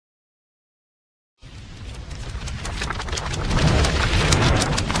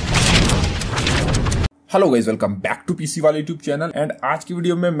Hello guys, welcome back to PC वाले YouTube channel. And आज की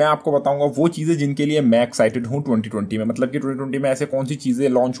वीडियो में मैं आपको बताऊंगा वो चीजें जिनके लिए मैं एक्साइटेड हूं 2020 में। मतलब कि 2020 में ऐसे कौन सी चीजें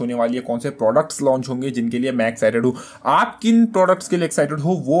लॉन्च होने वाली है, कौन से प्रोडक्ट्स लॉन्च होंगे जिनके लिए मैं एक्साइटेड हूं। आप किन प्रोडक्ट्स के लिए एक्साइटेड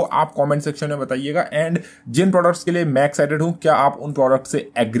हो वो आप कमेंट सेक्शन में बताइएगा। एंड जिन प्रोडक्ट्स के लिए मैं एक्साइटेड हूं, क्या आप उन प्रोडक्ट से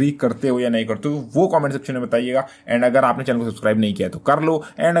एग्री करते हो या नहीं करते हो, वो कमेंट सेक्शन में बताइएगा। एंड अगर आपने चैनल को सब्सक्राइब नहीं किया तो कर लो।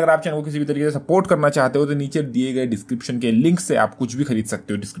 एंड अगर आप चैनल को किसी भी तरीके से सपोर्ट करना चाहते हो तो नीचे दिए गए डिस्क्रिप्शन के लिंक से आप कुछ भी खरीद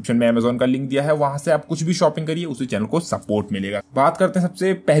सकते हो। डिस्क्रिप्शन में अमेजोन का लिंक दिया है, वहां से आप कुछ भी शॉपिंग करिए, उसी चैनल को सपोर्ट मिलेगा। बात करते हैं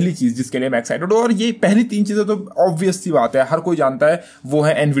सबसे पहली चीज जिसके लिए मैं एक्साइटेड हूं, और ये पहली तीन चीजें तो ऑब्वियस सी बात है, हर कोई जानता है। वो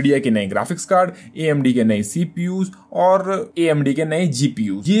है एनवीडिया के नए ग्राफिक्स कार्ड, एएमडी के नए सीपीयूज और एएमडी के नए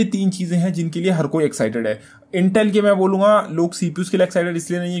जीपीयू। ये तीन चीजें हैं जिनके लिए हर कोई एक्साइटेड है। इंटेल के मैं बोलूंगा लोग सीपीयूज के लिए एक्साइटेड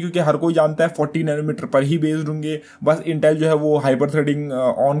इसलिए नहीं है क्योंकि हर कोई जानता है 40 नैनोमीटर पर ही बेस्ड होंगे। बस इंटेल जो है वो हाइपर थ्रेडिंग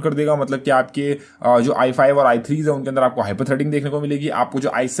ऑन कर देगा, मतलब कि आपके जो i5 और i3 है उनके अंदर आपको हाइपर थ्रेडिंग देखने को मिलेगी। आपको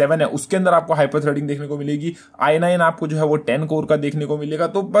जो i7 है उसके अंदर आपको हाइपर थ्रेडिंग देखने को मिलेगी। i9 आपको जो है वो 10 कोर का देखने को मिलेगा।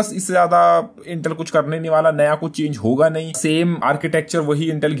 तो बस इससे ज्यादा इंटेल कुछ करने नहीं वाला, नया कुछ चेंज होगा नहीं। सेम आर्किटेक्चर वही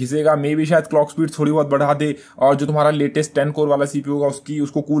इंटेल घिसेगा, मे भी शायद क्लॉक स्पीड थोड़ी बहुत बढ़ा दे। और जो तुम्हारा लेटेस्ट 10 कोर वाला सीपीयू होगा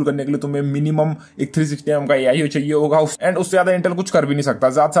उसको कूल करने के लिए तुम्हें मिनिमम एक 360 mm का एआई चाहिए होगा। एंड उससे ज्यादा इंटेल कुछ कर भी नहीं सकता।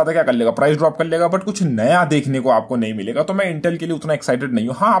 ज्यादा से ज्यादा क्या कर लेगा, प्राइस ड्रॉप कर लेगा, बट कुछ नया देखने को आपको नहीं मिलेगा। तो मैं इंटेल के लिए उतना एक्साइटेड नहीं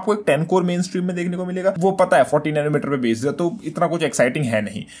हूं। हाँ, आपको एक 10 कोर मेन स्ट्रीम में देखने को मिलेगा, वो पता है 40 नैनोमीटर पे बेस्ड है, तो इतना कुछ एक्साइटिंग है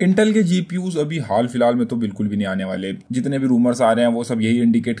नहीं। इंटेल के जीपीयूज अभी हाल फिलहाल में तो बिल्कुल भी नहीं आने वाले। जितने भी रूमर्स आ रहे हैं वो सब यही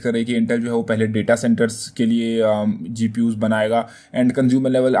इंडिकेट कर रहे हैं कि इंटेल जो है वो पहले डेटा सेंटर्स के लिए जीपीयूज बनाएगा। एंड कंज्यूमर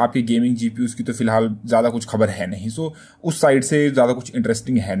लेवल आपकी गेमिंग जीपीयूज की तो फिलहाल ज्यादा कुछ खबर है नहीं। सो उस साइड से ज्यादा कुछ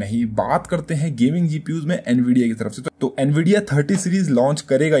इंटरेस्टिंग है नहीं। बात करते हैं गेमिंग जीपीयूज में एनवीडिया की तरफ से। तो एनवीडिया 30 सीरीज लॉन्च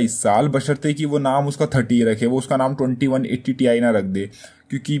करेगा इस साल, बशर्ते कि वो नाम उसका 30 रखे, वो उसका नाम 2180 Ti ना रख दे।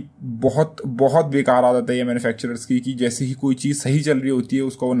 क्योंकि बहुत बहुत बेकार आदत है ये मैन्युफैक्चरर्स की कि जैसे ही कोई चीज सही चल रही होती है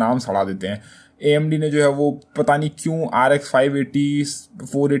उसका वो नाम सड़ा देते हैं। AMD ने जो है वो पता नहीं क्यों RX 580,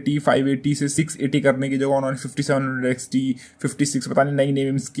 480, 580 से 680 करने की जगह उन्होंने 5700 XT, 56 पता नहीं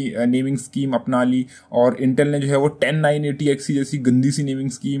नई नेमिंग स्कीम अपना ली। और इंटेल ने जो है वो 10980 XE जैसी गंदी सी नेमिंग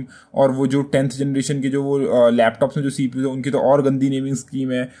स्कीम, और वो जो 10th जनरेशन के जो वो लैपटॉप्स में जो CPU है उनकी तो और गंदी नेमिंग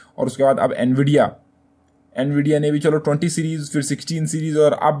स्कीम है। और उसके बाद अब एनवीडिया ने भी चलो 20 सीरीज, फिर 16 सीरीज,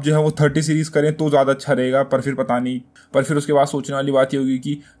 और अब जो है वो 30 सीरीज करें तो ज्यादा अच्छा रहेगा। पर फिर पता नहीं, पर फिर उसके बाद सोचने वाली बात ये होगी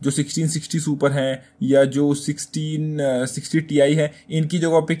कि जो 1660 सुपर है या जो 1660 Ti है, इनकी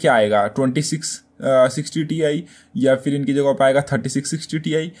जगह पे क्या आएगा, 2660 Ti, या फिर इनकी जगह पे आएगा 3660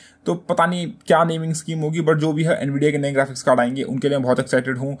 Ti। तो पता नहीं क्या नेमिंग स्कीम होगी, बट जो भी है एनवीडिया के नए ग्राफिक्स कार्ड आएंगे उनके लिए मैं बहुत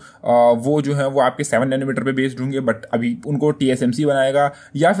एक्साइटेड हूँ। वो जो है वो आपके 7 नैनोमीटर पे बेस्ड होंगे, बट अभी उनको TSMC बनाएगा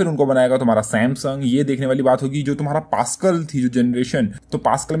या फिर उनको बनाएगा तुम्हारा सैमसंग, ये देखने वाली बात होगी। जो तुम्हारा पास्कल थी जो जनरेशन, तो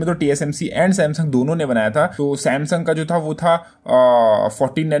पास्कल में तो TSMC एंड सैमसंग दोनों ने बनाया था। तो सैमसंग का जो था वो था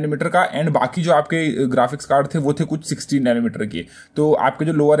 14 नैनोमीटर का, एंड बाकी जो आपके ग्राफिक्स कार्ड थे वो थे कुछ 16 नैनोमीटर के। तो आपके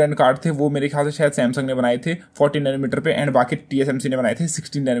जो लोअर एंड कार्ड थे वो मेरे ख्याल से शायद सैमसंग ने बनाए थे 14 नैनोमीटर पे, एंड बाकी TSMC ने बनाए थे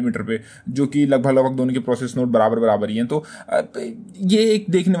 16 नैनोमीटर पे, जो कि लगभग दोनों के प्रोसेस नोड बराबर ही हैं। तो ये एक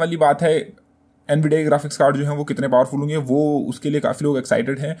देखने वाली बात है। एनवीडिया के ग्राफिक्स कार्ड जो हैं वो कितने पावरफुल होंगे, वो उसके लिए काफी लोग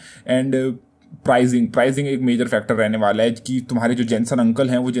एक्साइटेड हैं। एंड प्राइसिंग एक मेजर फैक्टर रहने वाला है कि तुम्हारे जो जेंसन अंकल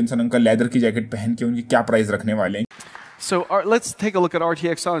हैं वो जेंसन अंकल लेदर की जैकेट पहन के उनकी क्या प्राइस रखने वाले हैं। So let's take a look at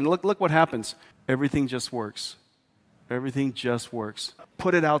RTX on. Look what happens. Everything just works. Everything just works.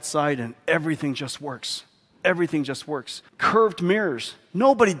 Put it outside and everything just works. Everything just works. Curved mirrors.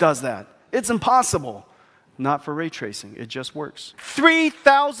 Nobody does that. It's impossible. Not for ray tracing. It just works.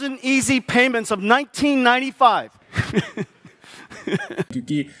 3,000 easy payments of $1995.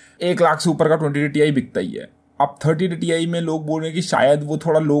 क्योंकि 1 लाख से ऊपर का 20 Ti बिकता ही है। अब 30 Ti में लोग बोल रहे हैं कि शायद वो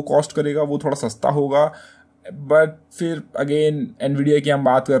थोड़ा लो कॉस्ट करेगा, वो थोड़ा सस्ता होगा। बट फिर अगेन एनवीडिया की हम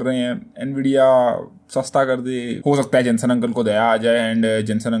बात कर रहे हैं, एनवीडिया सस्ता कर दे, हो सकता है जेंसन अंकल को दया आ जाए एंड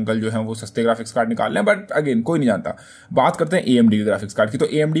जेंसन अंकल जो है वो सस्ते ग्राफिक्स कार्ड निकाल लें, बट अगेन कोई नहीं जानता। बात करते हैं AMD के ग्राफिक्स कार्ड की। तो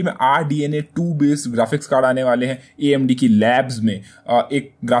AMD में RDNA 2 बेस्ड ग्राफिक्स कार्ड आने वाले हैं। AMD की लैब्स में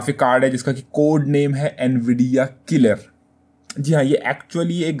एक ग्राफिक कार्ड है जिसका कि कोड नेम है एनवीडिया किलर। जी हाँ, ये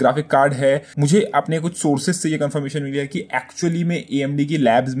एक्चुअली एक ग्राफिक कार्ड है। मुझे अपने कुछ सोर्सेज से ये कंफर्मेशन मिली है कि एक्चुअली में AMD की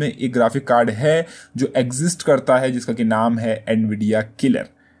लैब्स में एक ग्राफिक कार्ड है जो एग्जिस्ट करता है, जिसका कि नाम है एनवीडिया किलर।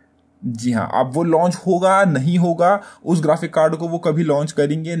 जी हाँ, अब वो लॉन्च होगा नहीं होगा, उस ग्राफिक कार्ड को वो कभी लॉन्च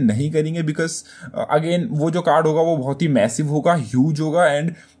करेंगे नहीं करेंगे, बिकॉज अगेन वो जो कार्ड होगा वो बहुत ही मैसिव होगा, ह्यूज होगा,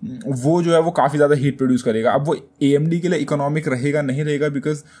 एंड वो जो है वो काफी ज्यादा हीट प्रोड्यूस करेगा। अब वो AMD के लिए इकोनॉमिक रहेगा नहीं रहेगा,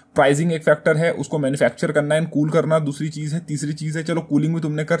 बिकॉज प्राइसिंग एक फैक्टर है, उसको मैन्युफैक्चर करना एंड कूल करना दूसरी चीज है। तीसरी चीज है, चलो कूलिंग भी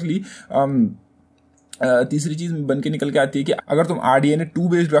तुमने कर ली, तीसरी चीज बन के निकल के आती है कि अगर तुम RDNA 2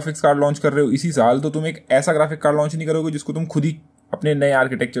 based graphics card launch कर रहे हो इसी साल, तो तुम एक ऐसा ग्राफिक कार्ड लॉन्च नहीं करोगे जिसको तुम खुद ही अपने नए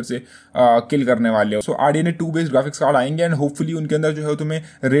आर्किटेक्चर से किल करने वाले हो। सो RDNA 2 बेस्ड ग्राफिक्स कार्ड आएंगे एंड होपफुली उनके अंदर जो है तुम्हें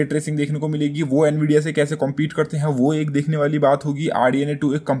रे ट्रेसिंग देखने को मिलेगी। वो एनवीडिया से कैसे कॉम्पीट करते हैं वो एक देखने वाली बात होगी। RDNA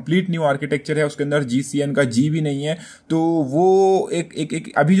 2 एक कंप्लीट न्यू आर्किटेक्चर है, उसके अंदर GCN का G भी नहीं है, तो वो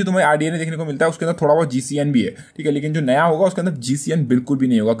एक अभी जो तुम्हें RDNA देखने को मिलता है उसके अंदर थोड़ा बहुत GCN भी है, ठीक है, लेकिन जो नया होगा उसके अंदर GCN बिल्कुल भी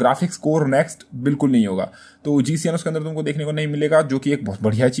नहीं होगा, ग्राफिक्स कोर नेक्स्ट बिल्कुल नहीं होगा, तो GCN उसके अंदर तुमको देखने को नहीं मिलेगा, जो कि एक बहुत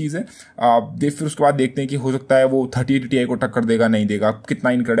बढ़िया चीज है। फिर उसके बाद देखते हैं कि हो सकता है वो 3080 Ti को टक्कर देगा नहीं देगा,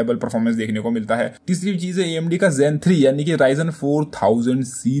 कितना इनक्रेडिबल परफॉर्मेंस देखने को मिलता है। तीसरी चीज है AMD का Zen 3 यानी कि Ryzen 4000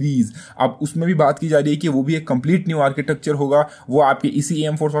 सीरीज। अब उसमें भी बात की जा रही है कि वो भी एक कंप्लीट न्यू आर्किटेक्चर होगा, वो आपके इसी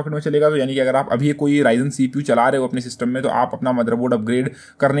AM4 सॉकेट में चलेगा। तो यानी कि अगर आप अभी कोई Ryzen CPU चला रहे हो अपने सिस्टम में तो आप अपना मदरबोर्ड अपग्रेड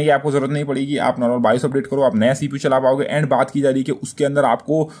करने की आपको जरूरत नहीं पड़ेगी, आप नॉर्मल बायोस अपडेट करो, आप नया CPU चला पाओगे। एंड बात की जा रही है कि उसके अंदर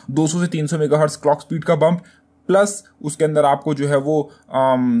आपको 200 से 300 मेगाहर्ट्ज क्लॉक स्पीड का बम्प, प्लस उसके अंदर आपको जो है वो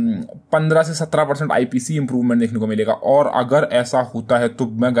 15 से 17% IPC इंप्रूवमेंट देखने को मिलेगा। और अगर ऐसा होता है तो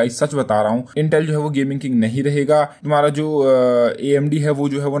मैं गाइस सच बता रहा हूं, इंटेल जो है वो गेमिंग किंग नहीं रहेगा। तुम्हारा जो AMD है वो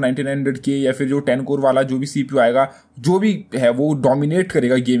जो है वो 9900K या फिर जो 10 कोर वाला जो भी CPU आएगा, जो भी है वो डोमिनेट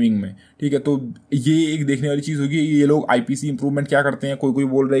करेगा गेमिंग में, ठीक है। तो ये एक देखने वाली चीज होगी। ये लोग IPC इंप्रूवमेंट क्या करते हैं, कोई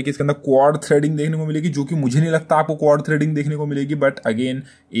बोल रहा है कि इसके अंदर क्वाड थ्रेडिंग देखने को मिलेगी, जो कि मुझे नहीं लगता आपको क्वाड थ्रेडिंग देखने को मिलेगी, बट अगेन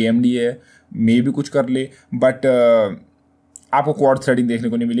AMD है, मे भी कुछ कर ले, बट आपको क्वाड थ्रेडिंग देखने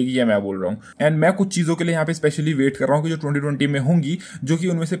को नहीं मिलेगी, ये मैं बोल रहा हूँ। एंड मैं कुछ चीजों के लिए यहाँ पे स्पेशली वेट कर रहा हूँ कि जो 2020 में होंगी, जो कि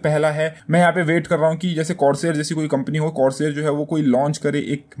उनमें से पहला है, मैं यहाँ पे वेट कर रहा हूँ कि जैसे कॉर्सेयर जैसी कोई कंपनी हो, कॉर्सेयर जो है वो कोई लॉन्च करे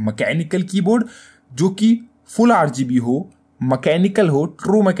एक मैकेनिकल कीबोर्ड जो कि फुल RGB हो, मैकेनिकल हो,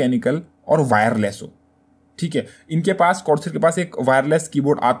 ट्रू मैकेनिकल और वायरलेस हो, ठीक है। इनके पास कॉर्सेयर के पास एक वायरलेस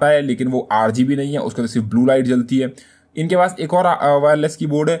कीबोर्ड आता है लेकिन वो RGB नहीं है, उसके अंदर सिर्फ ब्लू लाइट जलती है। इनके पास एक और वायरलेस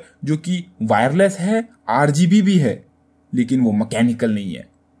कीबोर्ड है जो कि वायरलेस है, RGB भी है, लेकिन वो मैकेनिकल नहीं है।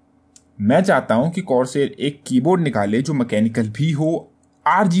 मैं चाहता हूं कि कॉर्सेयर एक कीबोर्ड निकाले जो मैकेनिकल भी हो,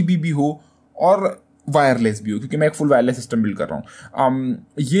 RGB भी हो और वायरलेस भी हो, क्योंकि मैं एक फुल वायरलेस सिस्टम बिल्ड कर रहा हूँ।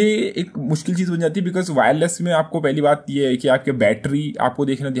 ये एक मुश्किल चीज बन जाती है, बिकॉज वायरलेस में आपको पहली बात ये है कि आपके बैटरी आपको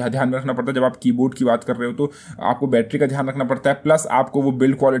ध्यान रखना पड़ता है। जब आप कीबोर्ड की बात कर रहे हो तो आपको बैटरी का ध्यान रखना पड़ता है, प्लस आपको वो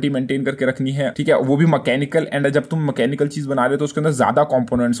बिल्ड क्वालिटी मेंटेन करके रखनी है, ठीक है, वो भी मैकेनिकल। एंड जब तुम मैकेनिकल चीज बना रहे हो तो उसके अंदर ज्यादा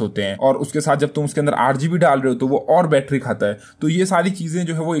कॉम्पोनेंट्स होते हैं, और उसके साथ जब तुम उसके अंदर RGB डाल रहे हो तो वो और बैटरी खाता है। तो ये सारी चीजें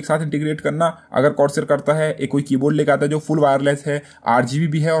जो है वो एक साथ इंटीग्रेट करना अगर कॉर्सेयर करता है, एक कोई कीबोर्ड लेकर आता है जो फुल वायरलेस है, RGB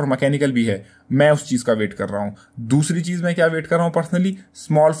भी है और मैकेनिकल भी है, मैं उस चीज का वेट कर रहा हूं। दूसरी चीज मैं क्या वेट कर रहा हूं पर्सनली,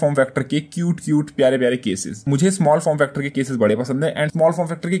 स्मॉल फॉर्म फैक्टर के क्यूट प्यारे प्यारे केसेस। मुझे स्मॉल फॉर्म फैक्टर के केसेस बड़े पसंद है, एंड स्मॉल फॉर्म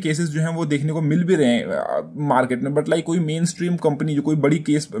फैक्टर के केसेस जो हैं वो देखने को मिल भी रहे हैं मार्केट में, बट लाइक कोई मेन स्ट्रीम कंपनी जो कोई बड़ी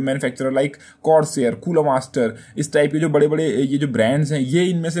case manufacturer like Corsair, cooler master, इस टाइप के जो बड़े बड़े ये जो ब्रांड्स हैं, ये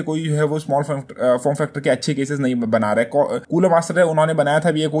इनमें से कोई जो है वो स्मॉल फॉर्म फैक्टर के अच्छे केसेस नहीं बना रहे। कूलर मास्टर है, उन्होंने बनाया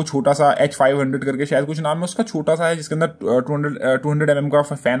था भी एक वो छोटा सा H500 करके शायद कुछ नाम है उसका, छोटा सा है जिसके अंदर 200 mm का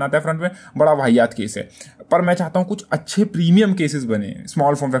फैन आता है फ्रंट में, बड़ा वाहियात केस है। पर मैं चाहता हूं कुछ अच्छे प्रीमियम केसेस बने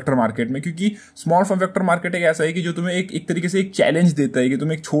स्मॉल फॉर्म फैक्टर मार्केट में, क्योंकि स्मॉल फॉर्म फैक्टर मार्केट एक ऐसा है कि जो तुम्हें एक तरीके से एक चैलेंज देता है कि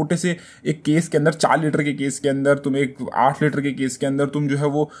तुम एक छोटे से एक केस के अंदर 4 लीटर के केस के अंदर, तुम एक 8 लीटर के केस के अंदर तुम जो है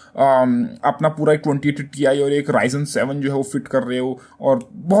वो अपना पूरा एक 2080 Ti और एक Ryzen 7 जो है वो फिट कर रहे हो, और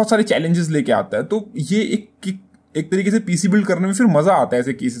बहुत सारे चैलेंजेस लेके आता है। तो ये एक तरीके से पीसी बिल्ड करने में फिर मजा आता है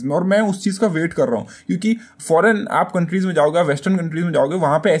ऐसे केसेस में, और मैं उस चीज का वेट कर रहा हूं, क्योंकि फॉरेन आप कंट्रीज में जाओगे, वेस्टर्न कंट्रीज में जाओगे,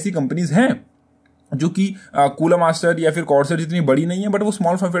 वहां पे ऐसी कंपनीज हैं जो कि कूलर मास्टर या फिर कॉर्सेयर जितनी बड़ी नहीं है, बट वो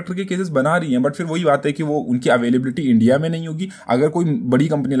स्मॉल फॉर्म फैक्टर के केसेस बना रही हैं। बट फिर वही बात है कि वो उनकी अवेलेबिलिटी इंडिया में नहीं होगी। अगर कोई बड़ी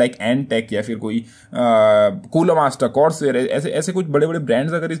कंपनी लाइक एनटेक या फिर कोई कूलर मास्टर, कॉर्सेयर, ऐसे कुछ बड़े बड़े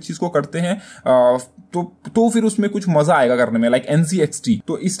ब्रांड्स अगर इस चीज को करते हैं तो फिर उसमें कुछ मजा आएगा करने में, लाइक NCXT।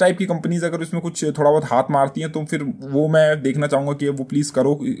 तो इस टाइप की कंपनीज अगर इसमें कुछ थोड़ा बहुत हाथ मारती हैं तो फिर वो मैं देखना चाहूंगा कि वो प्लीज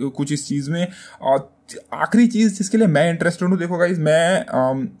करो कुछ इस चीज में। और आखिरी चीज जिसके लिए मैं इंटरेस्टेड हूँ, देखो गाइस,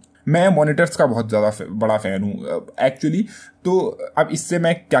 मैं मॉनिटर्स का बहुत ज्यादा बड़ा फैन हूँ एक्चुअली। तो अब इससे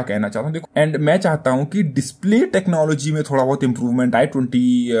मैं क्या कहना चाहता हूँ, देखो, एंड मैं चाहता हूँ कि डिस्प्ले टेक्नोलॉजी में थोड़ा बहुत इंप्रूवमेंट आए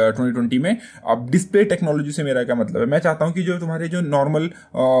 2020 में। अब डिस्प्ले टेक्नोलॉजी से मेरा क्या मतलब है, मैं चाहता हूँ कि जो तुम्हारे जो नॉर्मल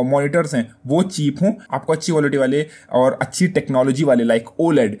मॉनिटर्स हैं वो चीप हों, आपको अच्छी क्वालिटी वाले और अच्छी टेक्नोलॉजी वाले लाइक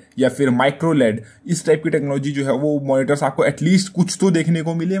OLED या फिर माइक्रो लेड, इस टाइप की टेक्नोलॉजी जो है वो मॉनिटर्स आपको एटलीस्ट कुछ तो देखने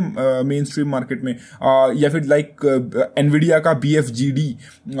को मिले मेन स्ट्रीम मार्केट में। या फिर लाइक एनवीडिया का BFGD,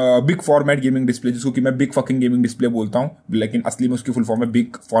 big format gaming display, जिसको कि मैं बिग फकिंग गेमिंग डिस्प्ले बोलता हूँ, लेकिन असली में उसकी फुल फॉर्म है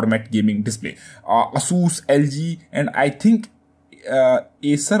big format gaming display. Asus, LG and I think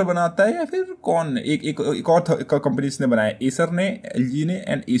Acer बनाता है, या फिर कौन एक और कंपनी ने बनाया, एसर ने, LG ने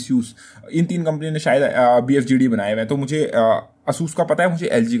एंड Asus, इन 3 कंपनी ने शायद BFGD बनाए हुए हैं। तो मुझे Asus का पता है, मुझे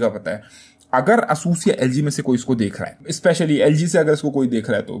LG का पता है। अगर Asus या LG में से कोई इसको देख रहा है, स्पेशली LG से अगर इसको कोई देख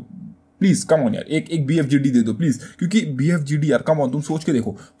रहा है, तो प्लीज कम ऑन यार, एक BFGD दे दो प्लीज, क्योंकि BFGD यार कम ऑन, तुम सोच के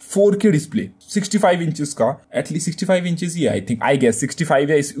देखो 4K डिस्प्ले 65 इंचेस का, at least 65 inches he I think, I guess 65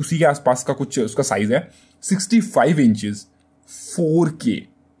 या उसी के आसपास का कुछ उसका साइज है, 65 इंचेस 4K,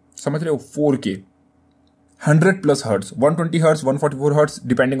 समझ रहे हो 4K 100+ hertz, 120 hertz 144 hertz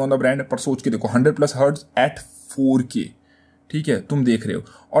depending on the brand, पर सोच के देखो 100+ हर्ट्ज एट 4K, ठीक है तुम देख रहे हो।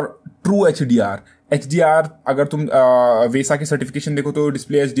 और ट्रू HDR अगर तुम वेसा की सर्टिफिकेशन देखो तो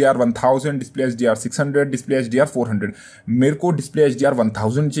display HDR 1000, display HDR 600, display HDR 400। मेरे को डिस्प्ले HDR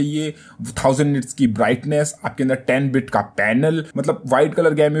 1000 चाहिए, 1000 निट्स की ब्राइटनेस, आपके अंदर 10 बिट का पैनल, मतलब व्हाइट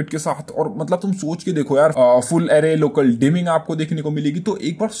कलर गैम्यूट के साथ, और मतलब तुम सोच के देखो यार फुल एरे लोकल डिमिंग आपको देखने को मिलेगी, तो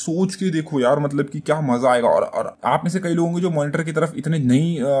एक बार सोच के देखो यार मतलब कि क्या मजा आएगा। और आप में से कई लोग होंगे जो मॉनिटर की तरफ इतने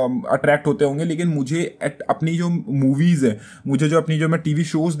नहीं अट्रैक्ट होते होंगे, लेकिन मुझे अपनी जो मूवीज है, मुझे जो अपनी जो मैं टीवी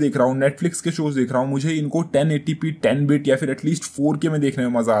शोज देख रहा हूँ, नेटफ्लिक्स के शोज देख रहा हूँ, मुझे इनको 1080p 10 बिट या फिर एटलीस्ट 4K में देखने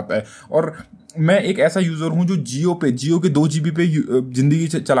में मजा आता है। और मैं एक ऐसा यूजर हूं जो जियो के 2 GB पे जिंदगी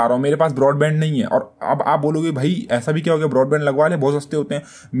चला रहा हूं, मेरे पास ब्रॉडबैंड नहीं है। और अब आप बोलोगे भाई ऐसा भी क्या हो गया, ब्रॉडबैंड लगवा ले, बहुत सस्ते होते हैं।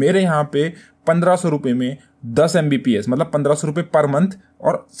 मेरे यहाँ पे 1500 रुपए में 10 Mbps, मतलब 1500 रुपए पर मंथ,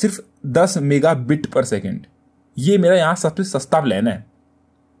 और सिर्फ 10 मेगाबिट पर सेकेंड, ये मेरा यहाँ सबसे सस्ता प्लान है,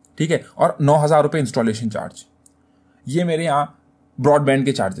 ठीक है। और 9000 रुपए इंस्टॉलेशन चार्ज, ये मेरे यहाँ ब्रॉडबैंड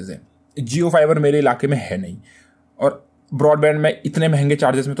के चार्जेस हैं। जियो फाइबर मेरे इलाके में है नहीं, और ब्रॉडबैंड में इतने महंगे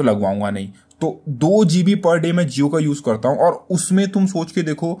चार्जेस में तो लगवाऊंगा नहीं, तो 2 GB पर डे मैं जियो का यूज करता हूं। और उसमें तुम सोच के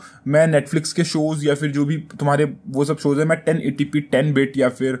देखो, मैं नेटफ्लिक्स के शोज या फिर जो भी तुम्हारे वो सब शोज है, मैं 1080p 10 बिट या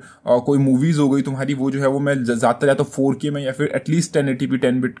फिर कोई मूवीज हो गई तुम्हारी, वो जो है वो मैं ज्यादातर या तो 4K में या फिर एटलीस्ट 1080p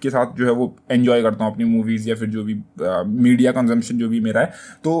 10 बिट के साथ जो है वो एंजॉय करता हूं अपनी मूवीज या फिर जो भी मीडिया कंजम्पशन जो भी मेरा है।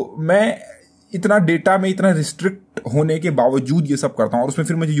 तो मैं इतना डेटा में इतना रिस्ट्रिक्ट होने के बावजूद ये सब करता हूँ, और उसमें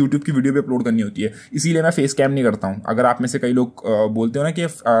फिर मुझे यूट्यूब की वीडियो भी अपलोड करनी होती है, इसीलिए मैं फेस कैम नहीं करता हूँ। अगर आप में से कई लोग बोलते हो ना कि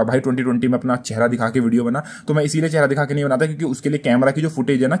भाई 2020 में अपना चेहरा दिखा के वीडियो बना, तो मैं इसीलिए चेहरा दिखा के नहीं बनाता, क्योंकि उसके लिए कैमरा की जो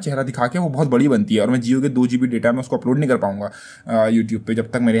फुटेज है ना चेहरा दिखा के, वो बहुत बड़ी बनती है, और मैं जियो के 2 GB डेटा में उसको अपलोड नहीं कर पाऊंगा यूट्यूब पे,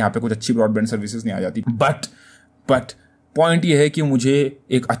 जब तक मेरे यहाँ पे कुछ अच्छी ब्रॉडबैंड सर्विसेज नहीं आ जाती। बट पॉइंट ये है कि मुझे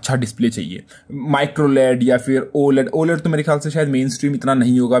एक अच्छा डिस्प्ले चाहिए, माइक्रो लेड या फिर ओलेड तो मेरे ख्याल से शायद मेन स्ट्रीम इतना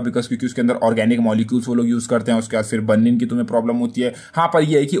नहीं होगा, बिकॉज क्योंकि उसके अंदर ऑर्गेनिक मॉलिक्यूल्स वो लोग यूज करते हैं, उसके बाद फिर बर्निंग की तुम्हें प्रॉब्लम होती है। हाँ, पर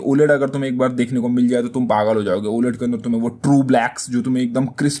ये है कि ओलेड अगर तुम्हें एक बार देखने को मिल जाए तो तुम पागल हो जाओगे। ओलेड के अंदर तुम्हें वो ट्रू ब्लैक्स, जो तुम्हें एकदम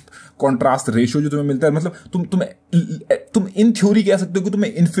क्रिस्प कॉन्ट्रास्ट रेशियो जो तुम्हें मिलता है, मतलब तुम इन थ्योरी कह सकते हो कि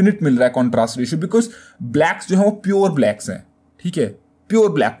तुम्हें इन्फिनिट मिल रहा है कॉन्ट्रास्ट रेशियो, बिकॉज ब्लैक्स जो है वो प्योर ब्लैक्स हैं, ठीक है,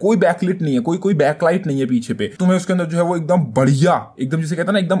 प्योर ब्लैक, कोई बैकलाइट नहीं है, कोई बैकलाइट नहीं है पीछे पे, तुम्हें उसके अंदर जो है वो एकदम बढ़िया, एकदम जिसे कहते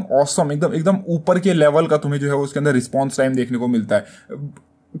हैं ना एकदम ऑसम, एकदम ऊपर के लेवल का तुम्हें जो है वो उसके अंदर रिस्पॉन्स टाइम देखने को मिलता है।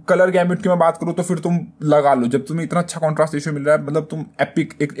 कलर गैम्यूट की मैं बात करूं तो फिर तुम लगा लो, जब तुम्हें इतना अच्छा कॉन्ट्रास्ट रेशियो मिल रहा है, मतलब तुम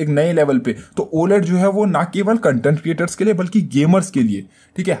एपिक एक नए लेवल पे, तो ओलेड जो है वो ना केवल कंटेंट क्रिएटर्स के लिए बल्कि गेमर्स के लिए,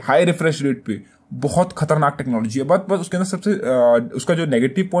 ठीक है, हाई रिफ्रेश रेट पे बहुत खतरनाक टेक्नोलॉजी है। बस उसके अंदर सबसे उसका जो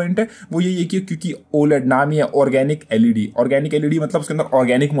नेगेटिव पॉइंट है वो यही है कि क्योंकि ओलेड नाम ही है ऑर्गेनिक एलईडी, मतलब उसके अंदर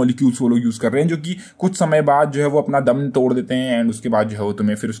ऑर्गेनिक मॉलिक्यूल्स वो लोग यूज कर रहे हैं, जो कि कुछ समय बाद जो है वो अपना दम तोड़ देते हैं, एंड उसके बाद जो है वो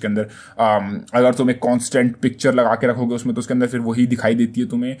तुम्हें फिर उसके अंदर अगर तुम एक कॉन्स्टेंट पिक्चर लगा के रखोगे उसमें, तो उसके अंदर फिर वही दिखाई देती है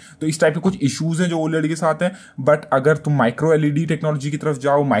तुम्हें। तो इस टाइप के कुछ इशूज हैं जो ओलेड के साथ है। बट अगर तुम माइक्रो एलईडी टेक्नोलॉजी की तरफ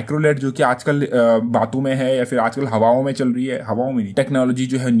जाओ, माइक्रो लेड जो कि आजकल बातों में है या फिर आजकल हवाओं में चल रही है, हवाओं में नहीं, टेक्नोलॉजी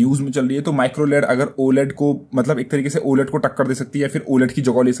जो है न्यूज में चल रही है, तो माइक्रो लेड अगर ओलेड को मतलब एक तरीके से ओलेड को टक्कर दे सकती है या फिर ओलेड की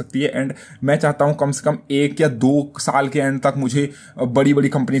जगह ले सकती है। एंड मैं चाहता हूं कम से कम 1 या 2 साल के एंड तक मुझे बड़ी बड़ी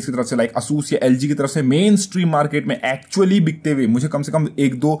कंपनीज की तरफ से लाइक असूस या एलजी की तरफ से मेन स्ट्रीम मार्केट में एक्चुअली बिकते हुए मुझे कम से कम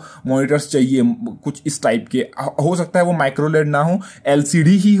 1-2 मॉनिटर्स चाहिए, कुछ इस टाइप के। हो सकता है वो माइक्रो लेड ना हो,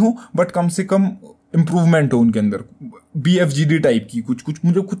 एलसीडी ही हो, बट कम से कम इंप्रूवमेंट हो उनके अंदर, BFGD टाइप की कुछ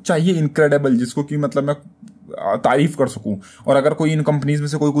मुझे कुछ चाहिए इनक्रेडिबल, जिसको कि मतलब मैं तारीफ कर सकूं। और अगर कोई इन कंपनीज में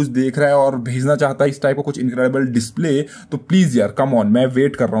से कोई कुछ देख रहा है और भेजना चाहता है इस टाइप का कुछ इनक्रेडिबल डिस्प्ले, तो प्लीज यार कम ऑन, मैं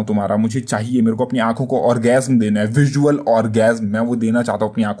वेट कर रहा हूं तुम्हारा, मुझे चाहिए, मेरे को अपनी आंखों को ऑर्गेज्म देना है, विजुअल ऑर्गेज्म मैं वो देना चाहता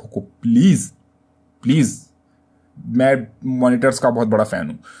हूं अपनी आंखों को, प्लीज। मैं मॉनिटर्स का बहुत बड़ा फैन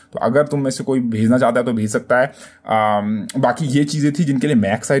हूं, तो अगर तुम में से कोई भेजना चाहता है तो भेज सकता है। बाकी ये चीजें थी जिनके लिए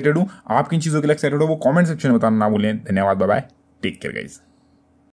मैं एक्साइटेड हूं। आप किन चीजों के लिए एक्साइटेड हो वो कमेंट सेक्शन में बताना ना भूलें। धन्यवाद, bye bye, take care guys.